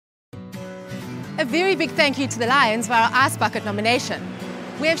A very big thank you to the Lions for our Ice Bucket nomination.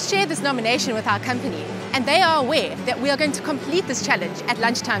 We have shared this nomination with our company and they are aware that we are going to complete this challenge at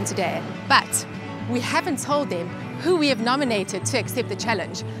lunchtime today. But we haven't told them who we have nominated to accept the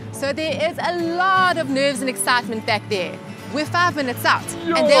challenge. So there is a lot of nerves and excitement back there. We're 5 minutes out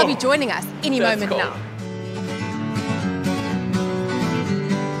and they'll be joining us any moment now.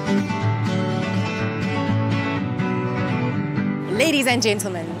 Ladies and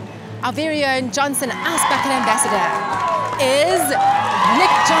gentlemen, our very own Jonsson Ice Bucket Ambassador is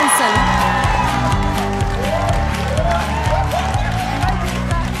Nick Jonsson.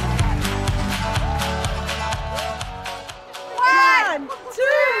 One,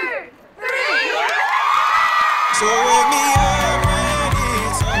 two, three. So wake me up when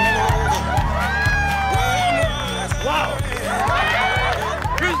it's all over. Wow!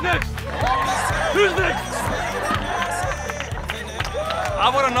 Who's next? Who's next? I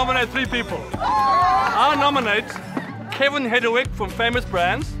want to nominate 3 people. I nominate Kevin Hedderwick from Famous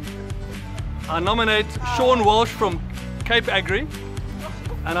Brands. I nominate Sean Walsh from Cape Agri.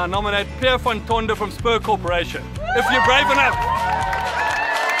 And I nominate Pierre van Tonde from Spur Corporation. If you're brave enough.